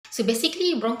So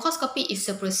basically, bronchoscopy is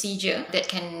a procedure that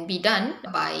can be done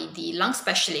by the lung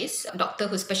specialist, a doctor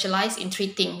who specializes in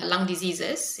treating lung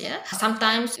diseases. Yeah.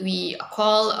 Sometimes we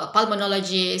call a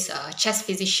pulmonologist, a chest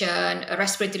physician, a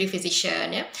respiratory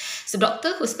physician. Yeah. So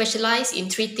doctor who specialize in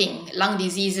treating lung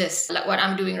diseases, like what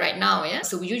I'm doing right now. Yeah.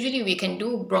 So usually we can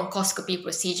do bronchoscopy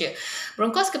procedure.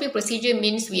 Bronchoscopy procedure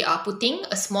means we are putting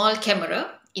a small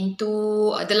camera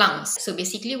into the lungs. So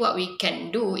basically what we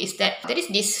can do is that there is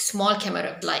this small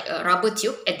camera, like a rubber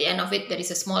tube. At the end of it, there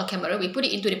is a small camera. We put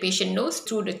it into the patient nose,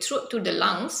 through the throat to the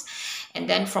lungs. And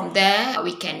then from there,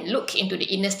 we can look into the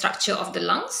inner structure of the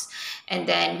lungs. And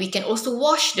then we can also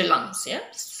wash the lungs. Yeah.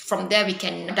 From there, we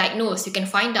can diagnose, you can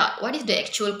find out what is the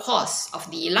actual cause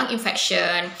of the lung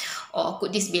infection, or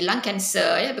could this be lung cancer?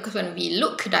 Yeah? Because when we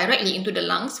look directly into the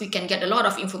lungs, we can get a lot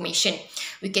of information.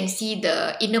 We can see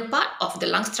the inner part of the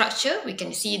lung structure, we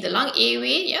can see the lung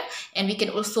airway, yeah? And we can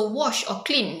also wash or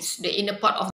cleanse the inner part of